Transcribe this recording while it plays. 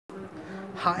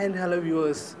Hi and hello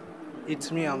viewers, it's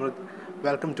me Amrith.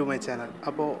 Welcome to my channel.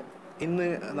 അപ്പോൾ ഇന്ന്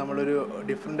നമ്മളൊരു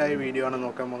ഡിഫറെൻ്റായ video ആണ്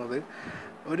നോക്കാൻ പോകുന്നത്.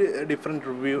 ഒരു ഡിഫറെൻറ്റ്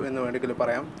റിവ്യൂ എന്ന് വേണമെങ്കിൽ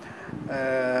പറയാം.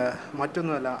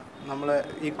 മറ്റൊന്നുമല്ല, നമ്മൾ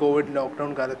ഈ കോവിഡ്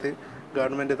ലോക്ക്ഡൗൺ കാലത്ത്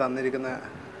ഗവൺമെൻറ് തന്നിരിക്കുന്ന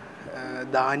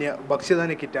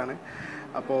ഭക്ഷ്യധാന്യ കിറ്റാണ്.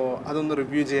 അപ്പോൾ അതൊന്ന്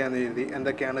റിവ്യൂ ചെയ്യാമെന്ന് കരുതി.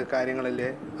 എന്തൊക്കെയാണ്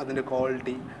കാര്യങ്ങളല്ലേ, അതിൻ്റെ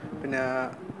ക്വാളിറ്റി, പിന്നെ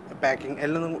പാക്കിംഗ്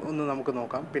എല്ലാം ഒന്ന് നമുക്ക്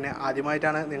നോക്കാം. പിന്നെ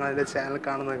ആദ്യമായിട്ടാണ് നിങ്ങളുടെ ചാനൽ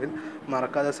കാണുന്നതെങ്കിൽ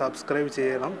മറക്കാതെ സബ്സ്ക്രൈബ്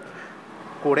ചെയ്യണം.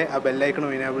 കൂടെ ആ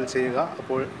ബെല്ലൈക്കണും എനേബിൾ ചെയ്യുക.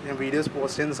 അപ്പോൾ ഞാൻ വീഡിയോസ്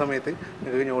പോസ്റ്റ് ചെയ്യുന്ന സമയത്ത്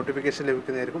നിങ്ങൾക്ക് നോട്ടിഫിക്കേഷൻ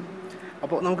ലഭിക്കുന്നതായിരിക്കും.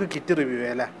 അപ്പോൾ നമുക്ക് കിറ്റ് റിവ്യൂ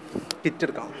ചെയ്യാം അല്ലേ. കിറ്റ്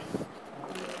എടുക്കാം.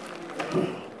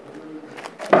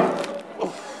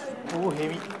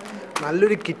 ഹെവി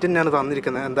നല്ലൊരു കിറ്റ് തന്നെയാണ്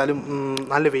തന്നിരിക്കുന്നത്. എന്തായാലും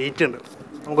നല്ല വെയിറ്റ് ഉണ്ട്.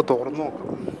 നമുക്ക് തുറന്നു നോക്കാം.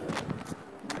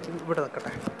 ഇവിടെ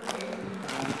നിൽക്കട്ടെ.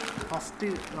 ഫസ്റ്റ്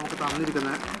നമുക്ക്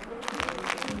തന്നിരിക്കുന്ന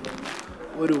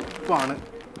ഒരു ഉപ്പാണ്.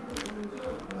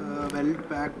 വെൽ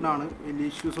പാക്ഡാണ്, വലിയ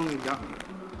ഇഷ്യൂസൊന്നും ഇല്ല.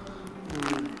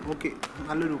 ഓക്കെ,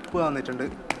 നല്ലൊരു ഉപ്പ് തന്നിട്ടുണ്ട്.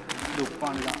 ഇത്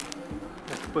ഉപ്പാണില്ല,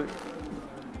 ഉപ്പ്.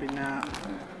 പിന്നെ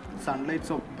sunlight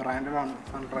soap ബ്രാൻഡഡാണ്,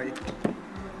 sunlight.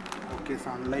 Okay,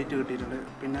 sunlight കിട്ടിയിട്ടുണ്ട്.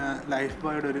 പിന്നെ ലൈഫ്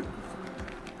ബോയുടെ ഒരു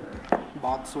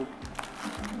ബാത്ത് സോപ്പ്.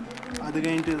 അത്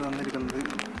കഴിഞ്ഞിട്ട് തന്നിരിക്കുന്നത്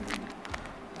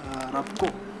റബ്കോ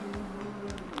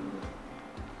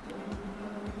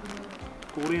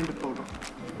കൊറിയൻഡർ പൗഡർ.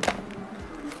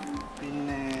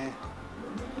 പിന്നെ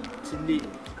chilli,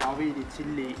 Kaveri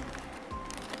chilli,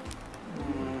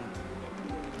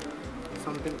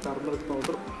 something turmeric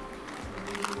powder.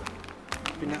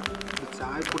 പിന്നെ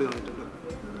ചായപ്പൊടി തന്നിട്ടുണ്ട്.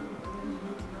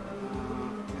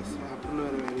 ആപ്പിൾ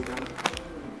വരെ വേണ്ടിയിട്ടാണ്.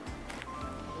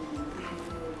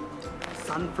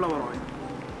 Sunflower oil,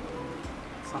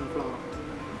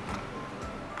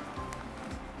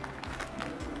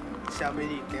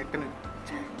 Sabari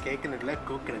കേക്കിനല്ല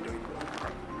കോക്കിനറ്റ് oil.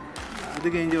 അത്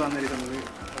കഴിഞ്ഞ് വന്നിരിക്കുന്നത്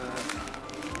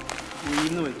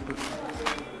ഉഴുന്ന് പരിപ്പ്,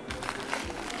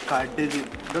 കടുക്.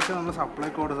 ഇതൊക്കെ നമ്മൾ സപ്ലൈ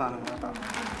കോഡ് സാധനങ്ങൾ കേട്ടോ.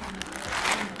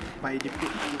 പരിപ്പ്,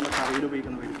 നമ്മുടെ കറിയിൽ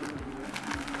ഉപയോഗിക്കുന്ന പരിപ്പ്.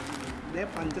 ഇതേ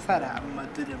പഞ്ചസാര,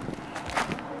 മധുരം.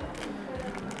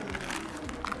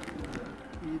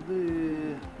 ഇത്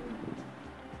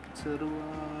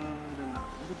ചെറുവാരന,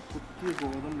 ഇത് കുത്തിയ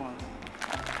ഗോതമ്പാണ്.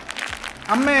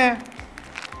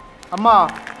 അമ്മ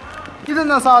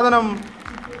ഇതെന്നാ സാധനം?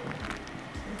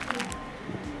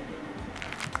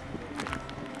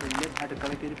 വലിയ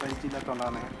അടുക്കളയ്ക്ക് ഒരു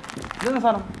പരിചയമില്ലാത്തതുകൊണ്ടാണ്. ഇതെന്നാ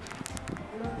സാധനം?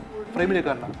 ഫ്രെയിമിലേക്ക്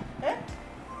കണ്ട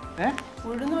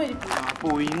ഉഴുന്ന് പരിപ്പ്. അപ്പോൾ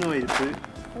ഉഴുന്ന് പരിപ്പ്,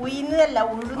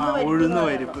 ഉഴുന്ന്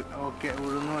പരിപ്പ്. ഓക്കെ,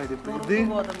 ഉഴുന്ന് പരിപ്പ്. ഇത്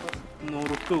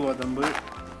നുറുക്ക് ഗോതമ്പ്.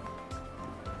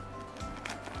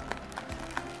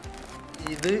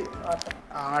 ഇത്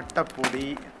ആട്ടപ്പൊടി.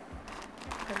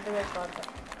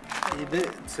 ഇത്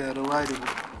ചെറുവാരി,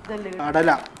 കടല.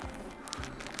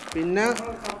 പിന്നെ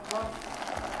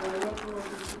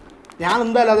ഞാൻ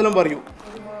എന്തായാലും അതെല്ലാം പറയൂ.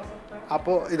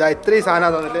 അപ്പോൾ ഇതാ ഇത്രയും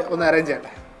സാധനം തന്നിട്ട് ഒന്ന് അറേഞ്ച്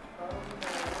ചെയ്യട്ടെ.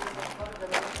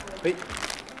 1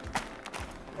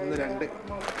 2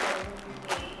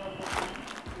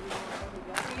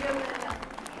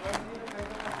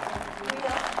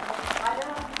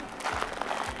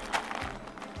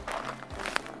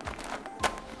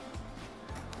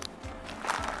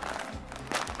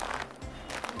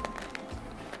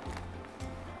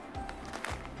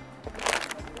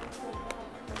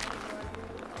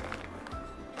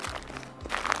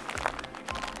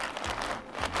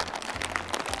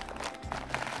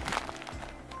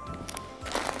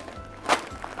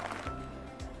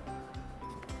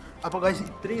 അപ്പോൾ കാശ്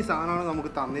ഇത്രയും സാധനമാണ് നമുക്ക്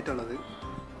തന്നിട്ടുള്ളത്.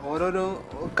 ഓരോരോ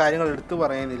കാര്യങ്ങൾ എടുത്തു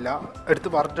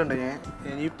പറഞ്ഞിട്ടുണ്ട് ഞാൻ.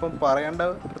 ഇനിയിപ്പം പറയേണ്ട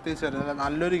പ്രത്യേകിച്ച് അറിയില്ല.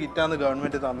 നല്ലൊരു കിറ്റാണ്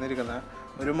ഗവൺമെൻറ് തന്നിരിക്കുന്നത്.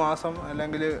 ഒരു മാസം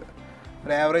അല്ലെങ്കിൽ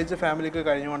ഒരു ആവറേജ് ഫാമിലിക്ക്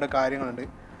കഴിഞ്ഞുകൊണ്ട് കാര്യങ്ങളുണ്ട്.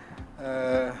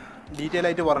 ഡീറ്റെയിൽ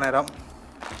ആയിട്ട് പറഞ്ഞുതരാം.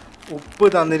 ഉപ്പ്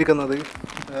തന്നിരിക്കുന്നത്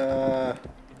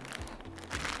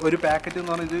ഒരു പാക്കറ്റ്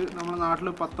എന്ന് പറഞ്ഞാൽ, ഇത് നമ്മുടെ നാട്ടിൽ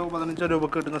 10 15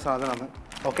 രൂപക്ക് കിട്ടുന്ന സാധനമാണ്.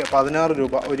 ഓക്കെ, 16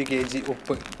 രൂപ 1 kg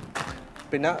ഉപ്പ്.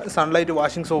 പിന്നെ sunlight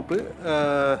washing soap,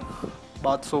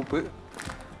 Baat soap.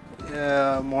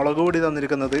 മുളക് പൊടി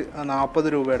തന്നിരിക്കുന്നത് 40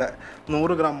 രൂപയുടെ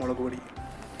 100 ഗ്രാം മുളക് പൊടി.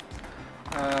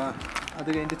 അത്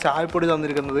കഴിഞ്ഞിട്ട് ചായപ്പൊടി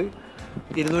തന്നിരിക്കുന്നത്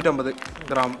 250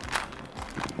 ഗ്രാം.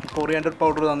 കൊറിയാൻഡർ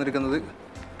പൗഡർ തന്നിരിക്കുന്നത്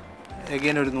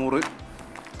എഗെയിൻ ഒരു 100.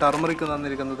 ടർമറിക്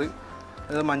തന്നിരിക്കുന്നത്,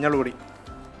 അത് മഞ്ഞൾപ്പൊടി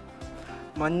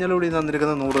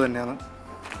തന്നിരിക്കുന്നത് 100 തന്നെയാണ്.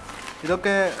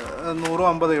 ഇതൊക്കെ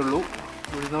 150 ഉള്ളൂ.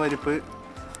 ഉഴുന്ന് പരിപ്പ്,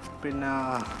 പിന്നെ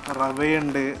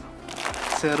റവയുണ്ട്,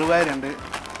 ചെറുപയറുണ്ട്,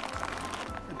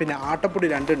 പിന്നെ ആട്ടപ്പൊടി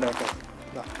 2 ഉണ്ട് കേട്ടോ.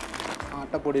 ഇതാ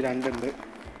ആട്ടപ്പൊടി 2 ഉണ്ട്.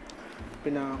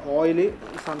 പിന്നെ ഓയിൽ,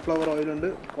 സൺഫ്ലവർ ഓയിലുണ്ട്,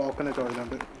 കോക്കനട്ട്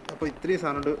ഓയിലുണ്ട്. അപ്പോൾ ഇത്രയും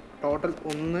സാധനമുണ്ട്. ടോട്ടൽ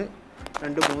 1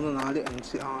 2, 3, 4, 5,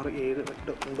 6, 7, 8,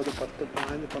 9, 10,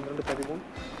 11, 12, 13,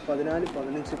 14,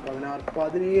 15, 16,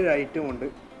 17 ഐറ്റം ഉണ്ട്.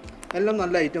 എല്ലാം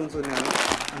നല്ല ഐറ്റംസ് തന്നെയാണ്.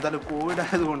 എന്തായാലും കോവിഡ്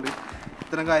ആയതുകൊണ്ട്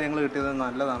ഇത്തരം കാര്യങ്ങൾ കിട്ടിയത്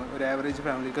നല്ലതാണ്. ഒരു ആവറേജ്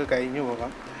ഫാമിലിക്ക് കഴിഞ്ഞു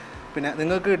പോകാം. പിന്നെ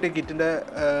നിങ്ങൾക്ക് കിട്ടിയ കിറ്റിൻ്റെ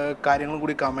കാര്യങ്ങളും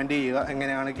കൂടി കമൻറ്റ് ചെയ്യുക.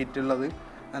 എങ്ങനെയാണ് കിറ്റുള്ളത്,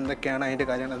 എന്തൊക്കെയാണ് അതിൻ്റെ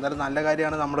കാര്യങ്ങൾ. എന്തായാലും നല്ല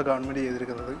കാര്യമാണ് നമ്മുടെ ഗവൺമെൻറ്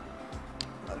ചെയ്തിരിക്കുന്നത്.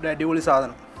 ഒരു അടിപൊളി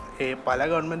സാധനം. പല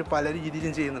ഗവൺമെൻറ് പല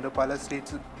രീതിയിലും ചെയ്യുന്നുണ്ട്, പല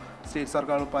സ്റ്റേറ്റ്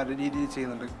സർക്കാർ പല രീതിയിൽ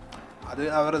ചെയ്യുന്നുണ്ട്. അത്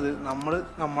അവരത്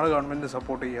നമ്മുടെ ഗവൺമെൻറ്റിനെ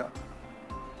സപ്പോർട്ട് ചെയ്യുക.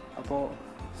 അപ്പോൾ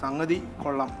സംഗതി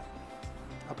കൊള്ളാം.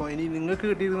 അപ്പോൾ ഇനി നിങ്ങൾക്ക്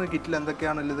കിട്ടിയിരിക്കുന്ന കിറ്റിൽ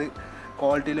എന്തൊക്കെയാണുള്ളത്,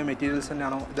 ക്വാളിറ്റിയിലെ മെറ്റീരിയൽസ്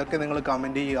തന്നെയാണോ, ഇതൊക്കെ നിങ്ങൾ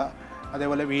കമൻറ്റ് ചെയ്യുക.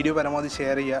 അതേപോലെ വീഡിയോ പരമാവധി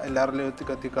ഷെയർ ചെയ്യുക, എല്ലാവരിലും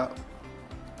എത്തിക്കുക.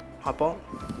 അപ്പോൾ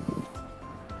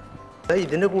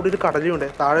ഇതിൻ്റെ കൂടെ ഒരു കടലയുണ്ട്,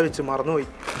 താഴെ വെച്ച് മറന്നുപോയി.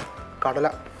 കടല,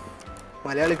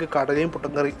 മലയാളിക്ക് കടലയും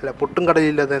പുട്ടും കറി അല്ല, പുട്ടും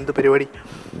കടലയില്ലാതെ എന്ത് പരിപാടി.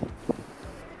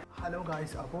 ഹലോ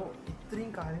ഗായ്സ്, അപ്പോൾ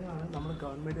ഇത്രയും കാര്യങ്ങളാണ് നമ്മൾ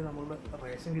ഗവൺമെൻറ് നമ്മളുടെ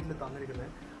റേഷൻ കിറ്റിൽ തന്നിരിക്കുന്നത്.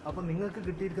 അപ്പോൾ നിങ്ങൾക്ക്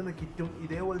കിട്ടിയിരിക്കുന്ന കിറ്റും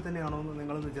ഇതേപോലെ തന്നെയാണോ എന്ന്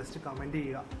നിങ്ങളൊന്ന് ജസ്റ്റ് കമൻറ്റ്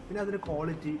ചെയ്യുക. പിന്നെ അതിൻ്റെ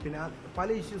ക്വാളിറ്റി, പിന്നെ പല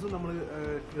ഇഷ്യൂസും നമ്മൾ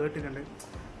കേട്ടിട്ടുണ്ട്,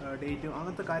 ഡേറ്റും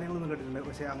അങ്ങനത്തെ കാര്യങ്ങളൊന്നും കേട്ടിട്ടുണ്ട്.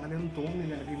 പക്ഷേ അങ്ങനെയൊന്നും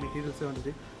തോന്നുന്നില്ല എനിക്ക്. ഈ മെറ്റീരിയൽസ്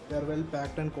കണ്ടിട്ട് വേറെ വെൽ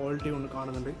പാക്ഡ് ആൻഡ് ക്വാളിറ്റി കൊണ്ട്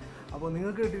കാണുന്നുണ്ട്. അപ്പോൾ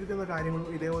നിങ്ങൾക്ക് കിട്ടിയിരിക്കുന്ന കാര്യങ്ങളും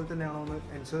ഇതേപോലെ തന്നെയാണോ എന്ന്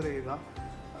എൻഷുർ ചെയ്യുക.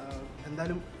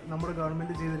 എന്തായാലും നമ്മുടെ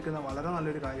ഗവൺമെൻറ് ചെയ്തിരിക്കുന്ന വളരെ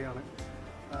നല്ലൊരു കാര്യമാണ്.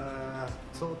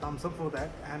 So thumbs up for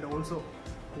that. And also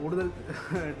കൂടുതൽ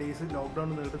ഡേയ്സ് ലോക്ക്ഡൗൺ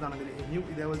നീട്ടുന്നതാണെങ്കിൽ ഇനിയും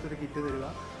ഇതേപോലത്തെ ഒരു കിറ്റ് തരിക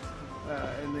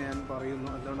എന്ന് ഞാൻ പറയുന്നു.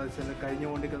 എന്താണെന്ന് വെച്ചാൽ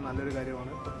കഴിഞ്ഞുകൊണ്ടിരിക്കുന്ന നല്ലൊരു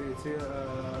കാര്യമാണ്. പ്രത്യേകിച്ച്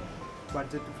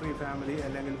ബഡ്ജറ്റ് ഫ്രീ ഫാമിലി,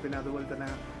 അല്ലെങ്കിൽ പിന്നെ അതുപോലെ തന്നെ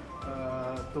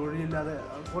തൊഴിലില്ലാതെ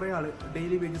കുറേ ആൾ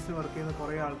ഡെയിലി വേജസിന് വർക്ക് ചെയ്യുന്ന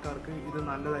കുറേ ആൾക്കാർക്ക് ഇത്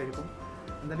നല്ലതായിരിക്കും.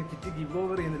 എന്തായാലും കിറ്റ് ഗിവ്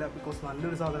ഓവർ ചെയ്യുന്നില്ല, ബിക്കോസ്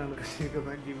നല്ലൊരു സാധനമാണ്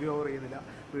കിട്ടിയിരിക്കുന്നത്. ഗിവ് ഓവർ ചെയ്യുന്നില്ല.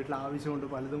 വീട്ടിൽ ആവശ്യമുണ്ട്,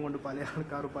 പലതും കൊണ്ട് പല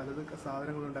ആൾക്കാർ പലത്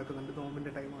സാധനങ്ങൾ ഉണ്ടാക്കുന്നുണ്ട്.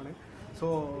 നോമ്പിൻ്റെ ടൈമാണ്. So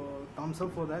thumbs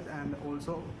up for that. And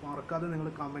also മറക്കാതെ നിങ്ങൾ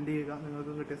കമൻറ്റ് ചെയ്യുക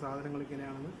നിങ്ങൾക്ക് കിട്ടിയ സാധനങ്ങൾ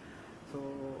ഇങ്ങനെയാണെന്ന്. സോ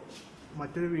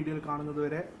മറ്റൊരു വീഡിയോയിൽ കാണുന്നത്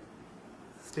വരെ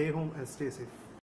stay home and stay safe.